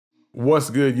What's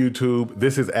good, YouTube?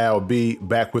 This is Al B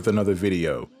back with another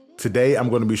video. Today I'm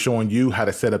going to be showing you how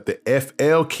to set up the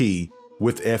FLKey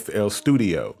with FL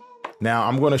Studio. Now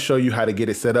I'm going to show you how to get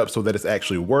it set up so that it's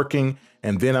actually working,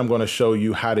 and then I'm going to show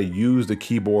you how to use the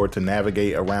keyboard to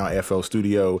navigate around FL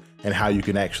Studio and how you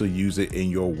can actually use it in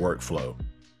your workflow.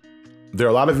 There are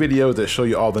a lot of videos that show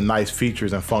you all the nice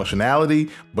features and functionality,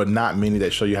 but not many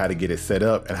that show you how to get it set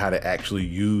up and how to actually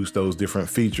use those different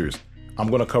features. I'm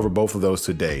going to cover both of those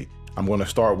today. I'm going to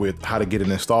start with how to get it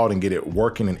installed and get it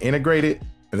working and integrated.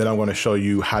 And then I'm going to show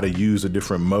you how to use the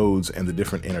different modes and the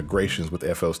different integrations with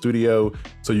FL Studio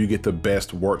so you get the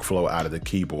best workflow out of the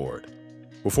keyboard.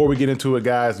 Before we get into it,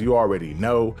 guys, you already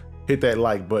know, hit that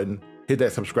like button, hit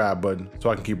that subscribe button so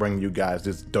I can keep bringing you guys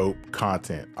this dope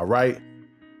content. All right.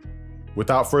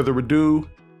 Without further ado,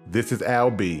 this is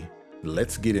Al B.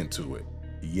 Let's get into it.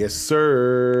 Yes,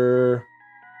 sir.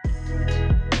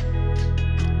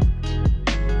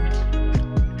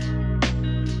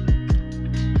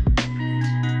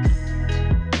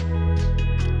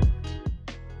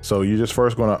 So you're just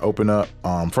first going to open up,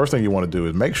 first thing you want to do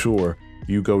is make sure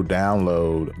you go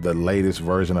download the latest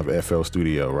version of FL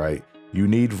Studio, right? You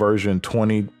need version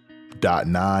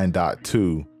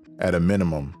 20.9.2 at a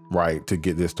minimum, right, to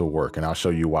get this to work. And I'll show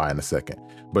you why in a second.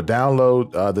 But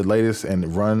download the latest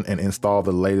and run and install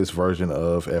the latest version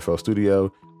of FL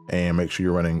Studio and make sure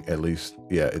you're running at least,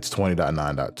 it's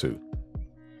 20.9.2.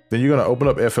 Then you're going to open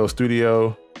up FL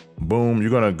Studio. Boom, you're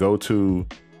going to go to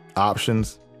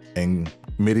options and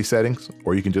MIDI settings,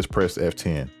 or you can just press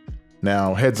F10.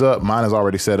 Now, heads up, mine is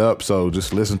already set up, so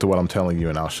just listen to what I'm telling you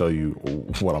and I'll show you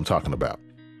what I'm talking about.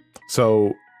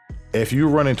 So if you're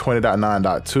running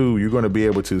 20.9.2, you're going to be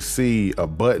able to see a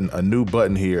button, a new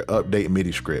button here, update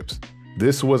MIDI scripts.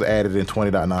 This was added in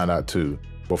 20.9.2.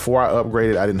 Before I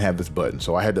upgraded, I didn't have this button.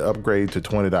 So I had to upgrade to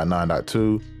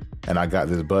 20.9.2 and I got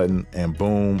this button and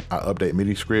boom, I update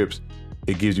MIDI scripts.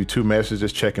 It gives you two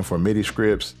messages checking for MIDI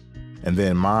scripts. And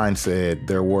then mine said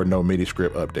there were no MIDI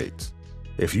script updates.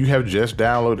 If you have just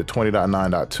downloaded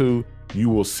 20.9.2, you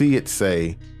will see it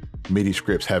say MIDI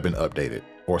scripts have been updated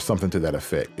or something to that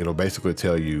effect. It'll basically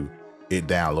tell you it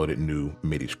downloaded new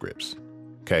MIDI scripts.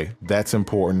 Okay, that's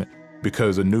important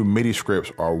because the new MIDI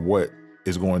scripts are what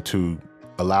is going to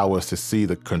allow us to see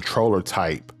the controller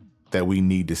type that we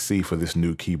need to see for this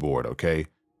new keyboard, okay?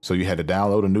 So you had to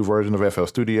download a new version of FL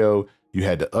Studio, you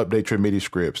had to update your MIDI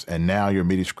scripts, and now your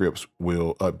MIDI scripts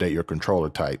will update your controller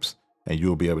types, and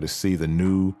you'll be able to see the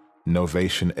new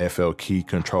Novation FLKey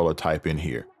controller type in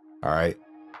here, all right?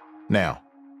 Now,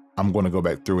 I'm gonna go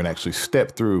back through and actually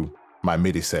step through my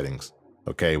MIDI settings,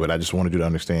 okay? But I just wanted you to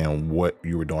understand what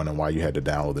you were doing and why you had to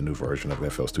download the new version of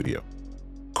FL Studio.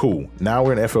 Cool, now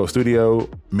we're in FL Studio,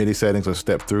 MIDI settings, let's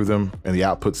step through them. In the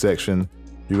output section,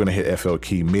 you're gonna hit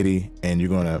FLKey MIDI and you're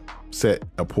gonna set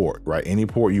a port, right? Any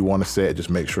port you wanna set, just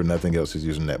make sure nothing else is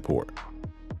using that port.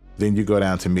 Then you go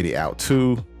down to MIDI out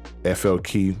 2,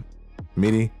 FLKey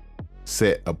MIDI,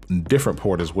 set a different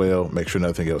port as well, make sure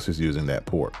nothing else is using that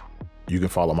port. You can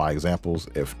follow my examples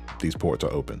if these ports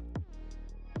are open.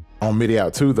 On MIDI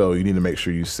out 2 though, you need to make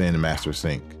sure you send master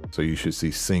sync. So you should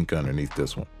see sync underneath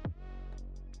this one,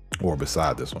 or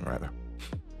beside this one rather.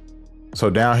 So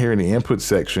down here in the input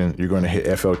section, you're going to hit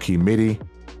FLKey MIDI.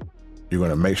 You're going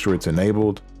to make sure it's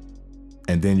enabled.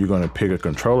 And then you're going to pick a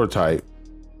controller type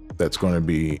that's going to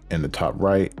be in the top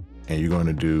right. And you're going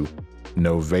to do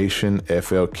Novation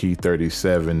FLKey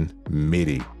 37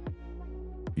 MIDI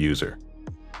user.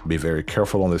 Be very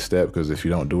careful on this step because if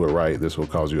you don't do it right, this will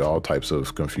cause you all types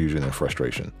of confusion and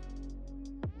frustration.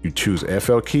 You choose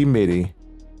FLKey MIDI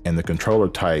and the controller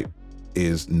type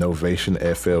is Novation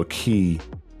FLKey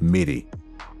MIDI.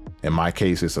 In my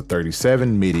case, it's a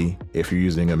 37 MIDI. If you're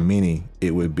using a mini,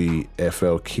 it would be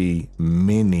FLKey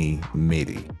Mini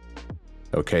MIDI.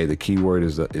 Okay, the keyword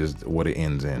is what it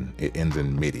ends in. It ends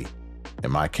in MIDI.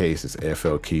 In my case, it's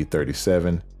FLKey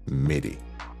 37 MIDI.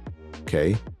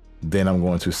 Okay, then I'm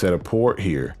going to set a port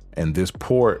here, and this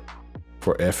port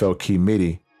for FLKey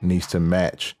MIDI needs to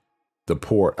match the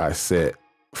port I set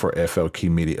for FLKey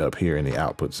MIDI up here in the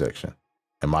output section.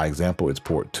 In my example, it's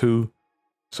port 2.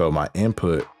 So my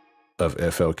input of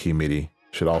FLKey MIDI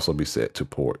should also be set to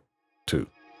port 2.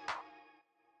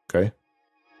 Okay.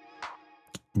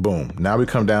 Boom. Now we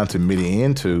come down to MIDI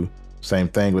into, same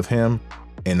thing with him,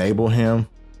 enable him,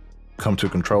 come to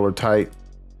controller type.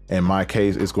 In my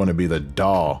case, it's going to be the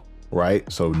DAW, right?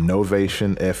 So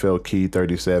Novation FLKey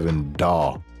 37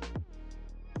 DAW.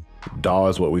 DAW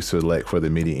is what we select for the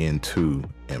MIDI into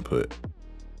input.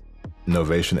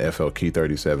 Novation FLKey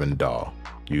 37 DAW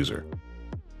user.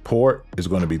 Port is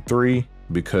going to be 3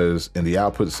 because in the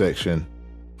output section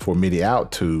for MIDI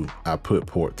out to, I put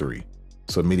port 3.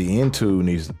 So MIDI into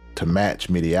needs to match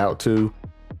MIDI out to,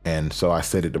 and so I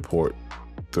set it to port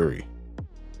 3.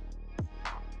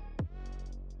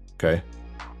 Okay,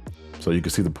 so you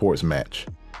can see the ports match.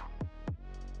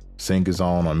 Sync is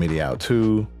on MIDI out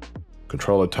 2.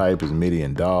 Controller type is MIDI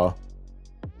and DAW.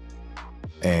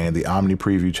 And the Omni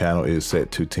preview channel is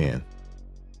set to 10.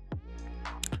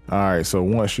 All right, so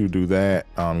once you do that,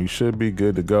 you should be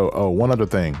good to go. Oh, one other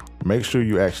thing, make sure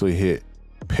you actually hit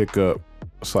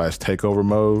pickup/takeover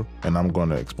mode, and I'm going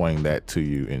to explain that to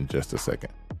you in just a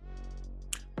second.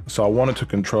 So I wanted to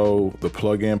control the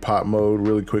plugin pop mode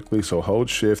really quickly. So hold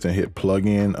shift and hit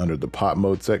plugin under the pop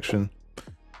mode section.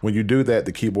 When you do that,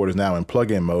 the keyboard is now in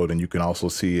plugin mode, and you can also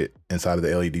see it inside of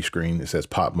the LED screen. It says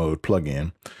pop mode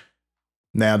plugin.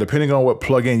 Now, depending on what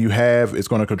plugin you have, it's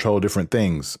going to control different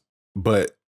things,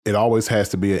 but it always has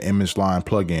to be an image line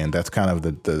plugin. That's kind of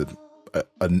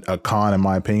a con, in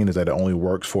my opinion, is that it only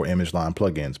works for image line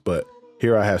plugins. But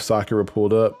here I have Sakura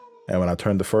pulled up, and when I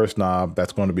turn the first knob,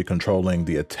 that's going to be controlling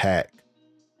the attack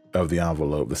of the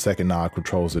envelope. The second knob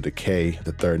controls the decay,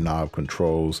 the third knob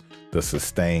controls the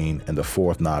sustain, and the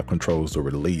fourth knob controls the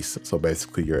release. So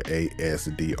basically your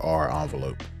ASDR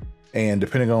envelope. And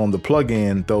depending on the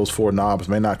plugin, those 4 knobs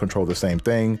may not control the same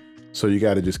thing. So you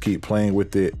got to just keep playing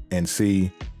with it and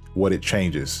see what it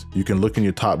changes. You can look in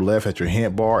your top left at your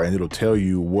hint bar, and it'll tell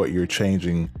you what you're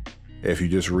changing if you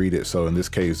just read it. So in this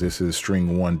case, this is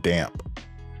string 1 damp.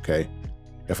 Okay.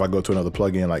 If I go to another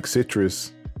plugin like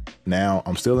Citrus, now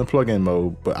I'm still in plugin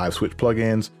mode, but I've switched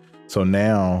plugins. So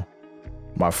now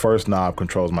my first knob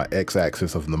controls my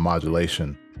X-axis of the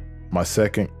modulation. My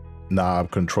second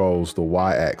knob controls the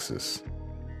Y-axis,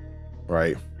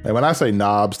 right? And when I say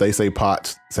knobs, they say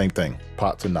pots, same thing.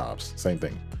 Pots and knobs, same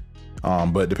thing.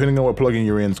 But depending on what plugin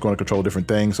you're in, it's going to control different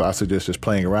things. So I suggest just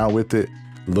playing around with it,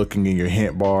 looking in your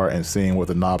hint bar and seeing what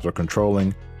the knobs are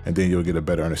controlling, and then you'll get a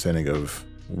better understanding of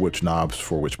which knobs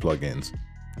for which plugins.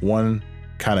 One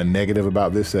kind of negative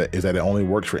about this is that it only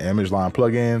works for image line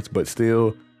plugins, but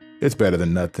still it's better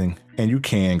than nothing. And you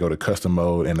can go to custom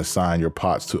mode and assign your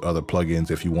pots to other plugins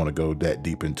if you want to go that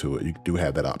deep into it. You do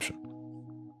have that option.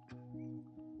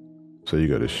 So you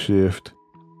go to shift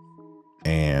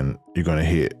and you're going to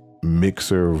hit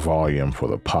mixer volume for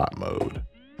the pot mode.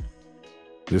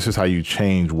 This is how you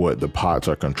change what the pots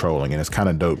are controlling. And it's kind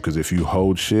of dope because if you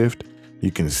hold shift,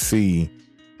 you can see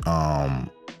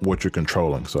what you're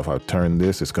controlling. So if I turn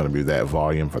this, it's going to be that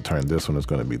volume. If I turn this one, it's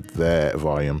going to be that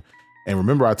volume. And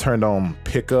remember, I turned on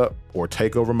pickup or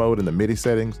takeover mode in the MIDI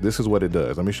settings. This is what it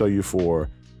does. Let me show you for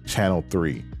channel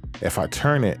 3. If I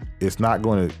turn it, it's not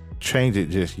going to change it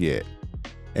just yet.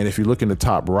 And if you look in the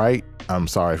top right,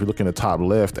 if you look in the top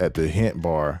left at the hint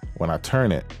bar, when I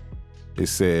turn it, it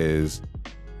says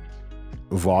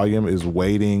volume is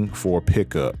waiting for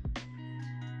pickup.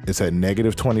 It's at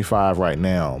 -25 right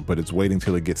now, but it's waiting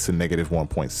till it gets to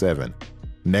 -1.7.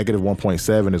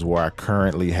 -1.7 is where I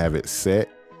currently have it set.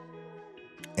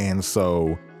 And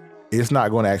so it's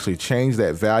not going to actually change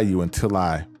that value until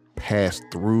I pass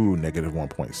through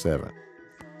 -1.7.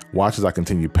 Watch as I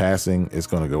continue passing, it's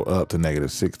going to go up to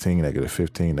 -16,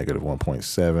 -15,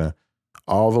 -1.7,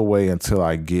 all the way until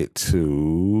I get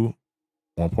to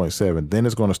 1.7. Then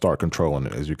it's going to start controlling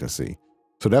it, as you can see.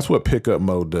 So that's what pickup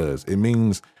mode does. It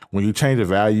means when you change a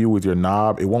value with your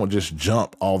knob, it won't just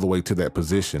jump all the way to that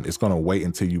position. It's going to wait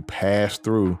until you pass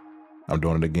through. I'm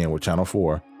doing it again with channel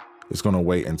 4. It's going to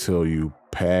wait until you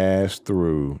pass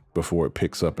through before it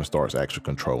picks up and starts actually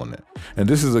controlling it. And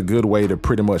this is a good way to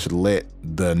pretty much let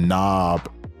the knob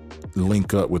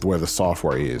link up with where the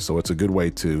software is. So it's a good way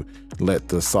to let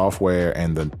the software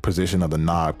and the position of the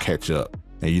knob catch up,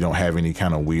 and you don't have any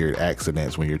kind of weird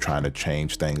accidents when you're trying to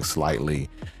change things slightly,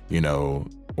 you know,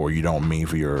 or you don't mean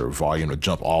for your volume to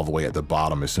jump all the way at the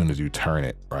bottom as soon as you turn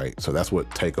it, right? So that's what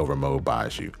takeover mode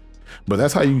buys you. But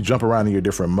that's how you jump around in your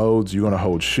different modes. You're going to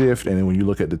hold shift, and then when you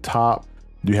look at the top,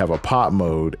 you have a pot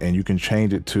mode, and you can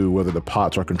change it to whether the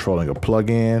pots are controlling a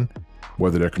plug-in,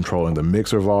 whether they're controlling the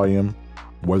mixer volume,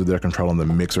 whether they're controlling the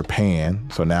mixer pan.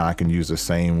 So now I can use the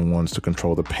same ones to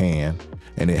control the pan,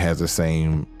 and it has the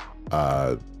same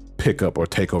pickup or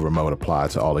takeover mode applied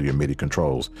to all of your MIDI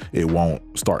controls. It won't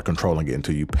start controlling it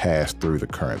until you pass through the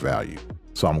current value.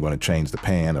 So I'm going to change the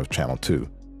pan of channel 2.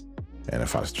 And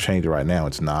if I change it right now,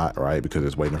 it's not, right? Because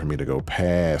it's waiting for me to go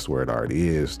past where it already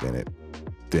is, then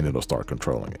it'll start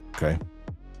controlling it, okay?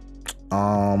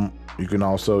 You can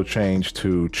also change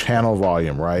to channel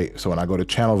volume, right? So when I go to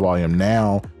channel volume,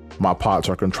 now my pots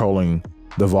are controlling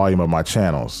the volume of my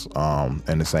channels.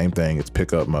 And the same thing, it's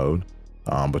pickup mode.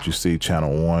 But you see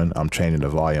channel 1, I'm changing the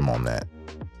volume on that.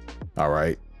 All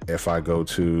right. if I go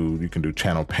to, you can do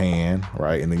channel pan,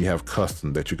 right? And then you have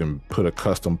custom, that you can put a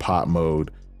custom pot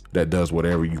mode that does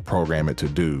whatever you program it to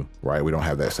do, right? We don't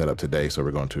have that set up today, so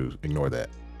we're going to ignore that.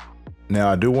 Now,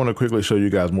 I do want to quickly show you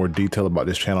guys more detail about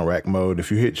this channel rack mode.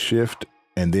 If you hit shift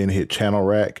and then hit channel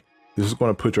rack, this is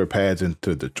going to put your pads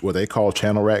into what they call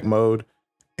channel rack mode.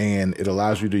 And it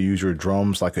allows you to use your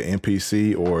drums like an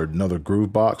MPC or another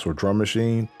groove box or drum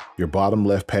machine. Your bottom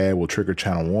left pad will trigger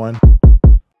channel 1.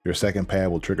 Your second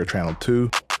pad will trigger channel 2,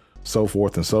 so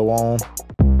forth and so on,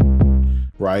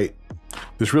 right?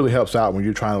 This really helps out when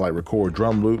you're trying to like record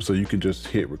drum loops, so you can just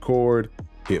hit record,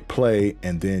 hit play,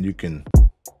 and then you can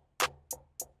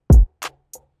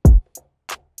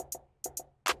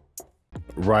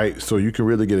right, so you can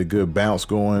really get a good bounce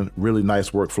going. Really nice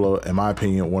workflow. In my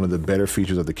opinion, one of the better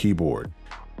features of the keyboard.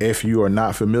 If you are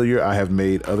not familiar, I have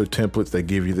made other templates that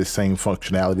give you the same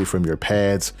functionality from your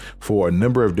pads for a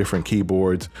number of different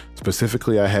keyboards.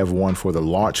 Specifically, I have one for the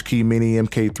Launchkey Mini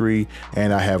MK3,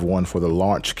 and I have one for the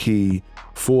Launchkey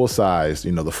full size,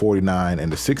 you know, the 49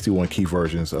 and the 61 key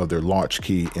versions of their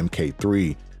Launchkey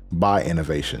MK3 by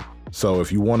Novation. So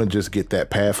if you want to just get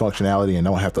that pad functionality and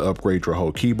don't have to upgrade your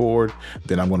whole keyboard,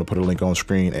 then I'm going to put a link on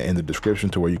screen and in the description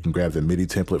to where you can grab the MIDI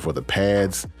template for the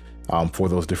pads for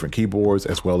those different keyboards,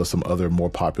 as well as some other more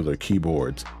popular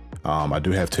keyboards. I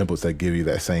do have templates that give you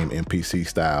that same MPC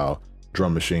style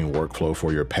drum machine workflow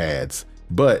for your pads,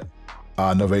 but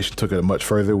Novation took it much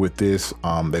further with this.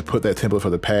 They put that template for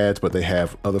the pads, but they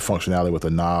have other functionality with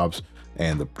the knobs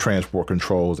and the transport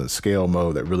controls and scale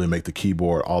mode that really make the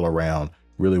keyboard all around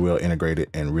really well integrated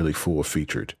and really full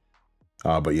featured.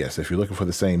 But yes, if you're looking for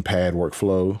the same pad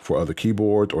workflow for other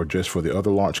keyboards or just for the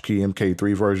other Launchkey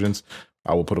MK3 versions,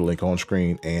 I will put a link on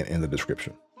screen and in the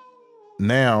description.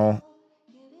 Now,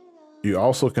 you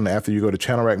also can, after you go to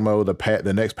channel rack mode,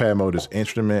 the next pad mode is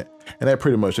instrument, and that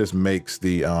pretty much just makes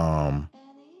the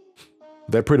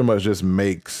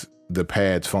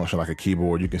pads function like a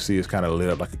keyboard. You can see it's kind of lit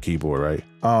up like a keyboard, right?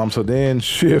 So then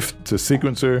shift to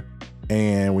sequencer,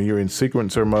 and when you're in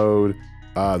sequencer mode,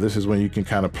 this is when you can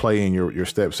kind of play in your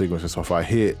step sequencer. So if I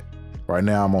hit, right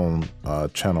now I'm on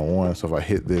channel 1, so if I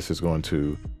hit this, it's going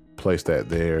to place that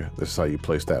there. This is how you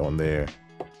place that one there.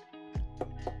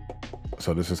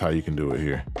 So this is how you can do it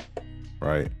here,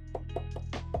 right?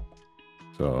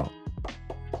 So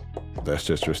that's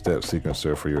just your step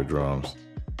sequencer for your drums.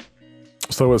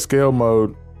 So with scale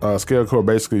mode, scale chord,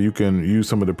 basically you can use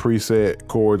some of the preset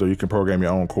chords, or you can program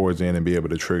your own chords in and be able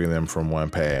to trigger them from one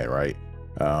pad, right?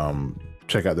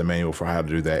 Check out the manual for how to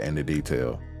do that in the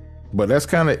detail. But that's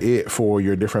kind of it for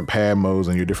your different pad modes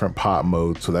and your different pot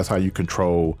modes. So that's how you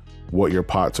control what your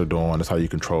pots are doing. That's how you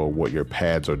control what your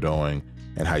pads are doing,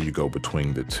 and how you go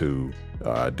between the two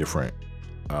different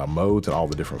modes and all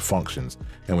the different functions.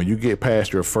 And when you get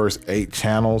past your first 8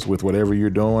 channels with whatever you're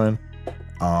doing,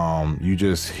 you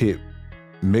just hit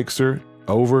mixer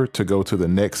over to go to the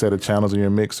next set of channels in your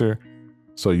mixer.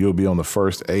 So you'll be on the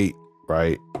first 8,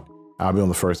 right? I'll be on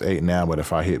the first 8 now, but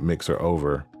if I hit mixer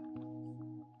over,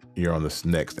 you're on this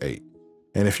next 8.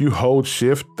 And if you hold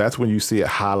shift, that's when you see it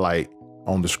highlight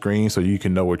on the screen so you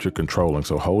can know what you're controlling.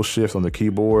 So hold shift on the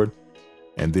keyboard,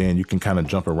 and then you can kind of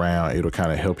jump around. It'll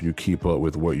kind of help you keep up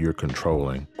with what you're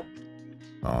controlling.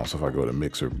 So if I go to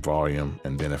mixer volume,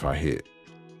 and then if I hit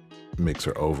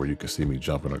mixer over, you can see me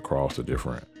jumping across the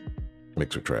different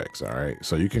mixer tracks. All right,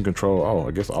 so you can control,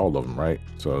 I guess all of them, right?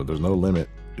 So there's no limit.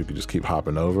 You can just keep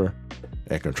hopping over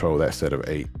and control that set of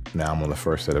 8. Now I'm on the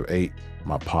first set of 8.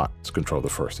 My pots control the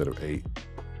first set of 8.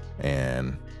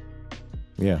 And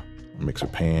yeah, mixer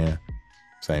pan,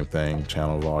 same thing,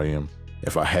 channel volume.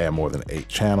 If I had more than 8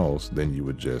 channels, then you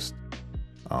would just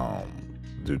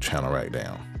do channel rack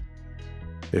down.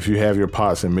 If you have your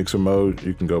pots in mixer mode,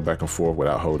 you can go back and forth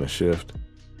without holding shift,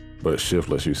 but shift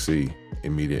lets you see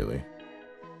immediately.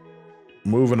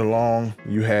 Moving along,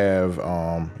 you have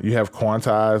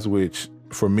Quantize, which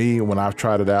for me, when I've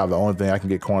tried it out, the only thing I can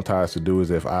get Quantize to do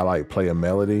is if I like play a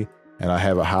melody and I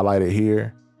have it highlighted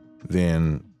here,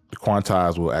 then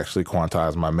Quantize will actually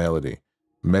quantize my melody.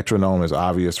 Metronome is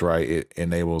obvious, right? It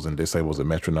enables and disables a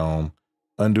metronome.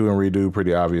 Undo and redo,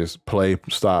 pretty obvious. Play,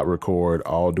 stop, record,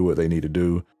 all do what they need to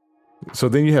do. So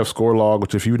then you have score log,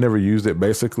 which if you've never used it,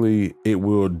 basically it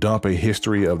will dump a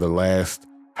history of the last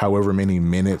however many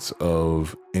minutes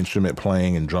of instrument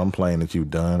playing and drum playing that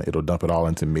you've done. It'll dump it all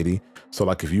into MIDI. So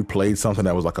like if you played something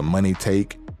that was like a money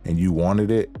take and you wanted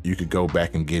it, you could go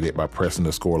back and get it by pressing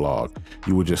the score log.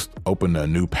 You would just open a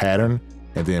new pattern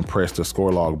and then press the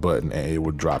score log button and it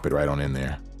would drop it right on in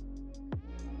there.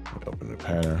 Open the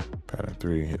pattern, pattern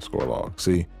 3, hit score log.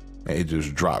 See, and it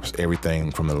just drops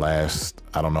everything from the last,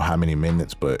 I don't know how many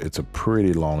minutes, but it's a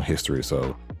pretty long history.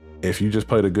 So if you just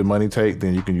played a good money take,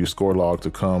 then you can use score log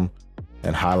to come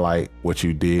and highlight what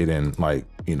you did and like,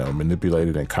 you know, manipulate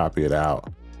it and copy it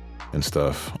out and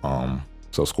stuff.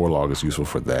 So score log is useful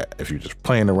for that. If you're just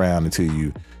playing around until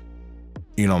you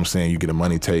know what I'm saying, you get a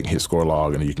money take, hit score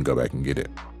log, and then you can go back and get it.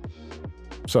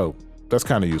 So that's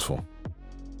kind of useful.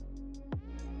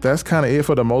 That's kind of it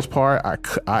for the most part.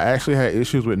 I actually had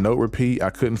issues with note repeat. I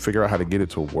couldn't figure out how to get it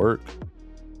to work.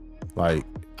 Like,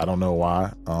 I don't know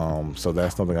why. So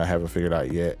that's something I haven't figured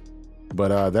out yet.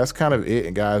 But that's kind of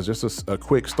it, guys. Just a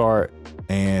quick start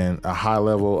and a high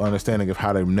level understanding of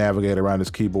how to navigate around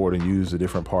this keyboard and use the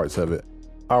different parts of it.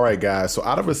 All right, guys, so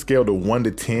out of a scale to 1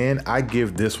 to 10, I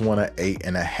give this one an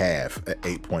 8.5, an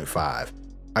 8.5.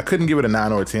 I couldn't give it a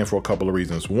 9 or a 10 for a couple of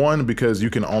reasons. One, because you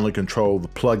can only control the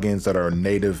plugins that are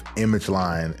native image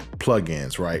line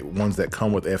plugins, right? Ones that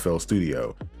come with FL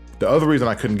Studio. The other reason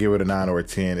I couldn't give it a 9 or a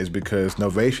 10 is because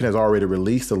Novation has already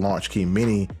released the Launchkey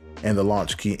Mini and the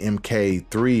Launchkey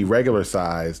MK3 regular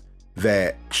size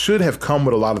that should have come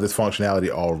with a lot of this functionality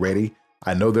already.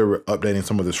 I know they're updating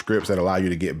some of the scripts that allow you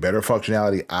to get better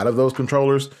functionality out of those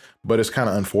controllers, but it's kind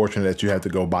of unfortunate that you have to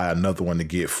go buy another one to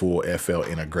get full FL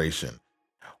integration.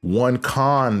 One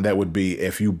con that would be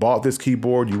if you bought this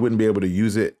keyboard, you wouldn't be able to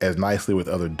use it as nicely with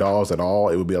other DAWs at all.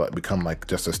 It would be like become like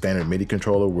just a standard MIDI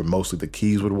controller where mostly the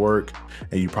keys would work,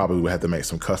 and you probably would have to make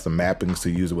some custom mappings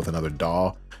to use it with another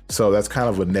DAW. So that's kind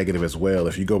of a negative as well.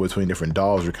 If you go between different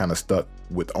DAWs, you're kind of stuck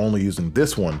with only using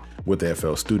this one with the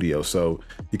FL Studio. So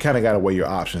you kind of got to weigh your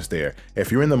options there.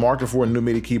 If you're in the market for a new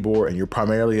MIDI keyboard and you're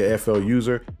primarily a FL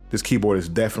user, this keyboard is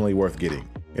definitely worth getting.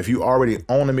 If you already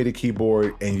own a MIDI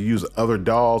keyboard and you use other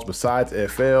DAWs besides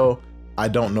FL, I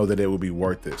don't know that it would be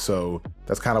worth it. So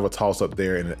that's kind of a toss up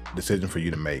there and a decision for you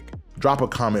to make. Drop a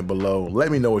comment below.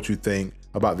 Let me know what you think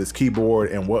about this keyboard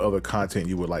and what other content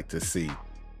you would like to see.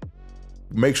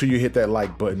 Make sure you hit that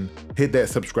like button, hit that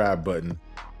subscribe button.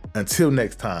 Until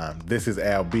next time, this is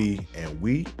Al B and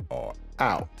we are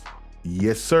out.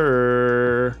 Yes,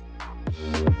 sir.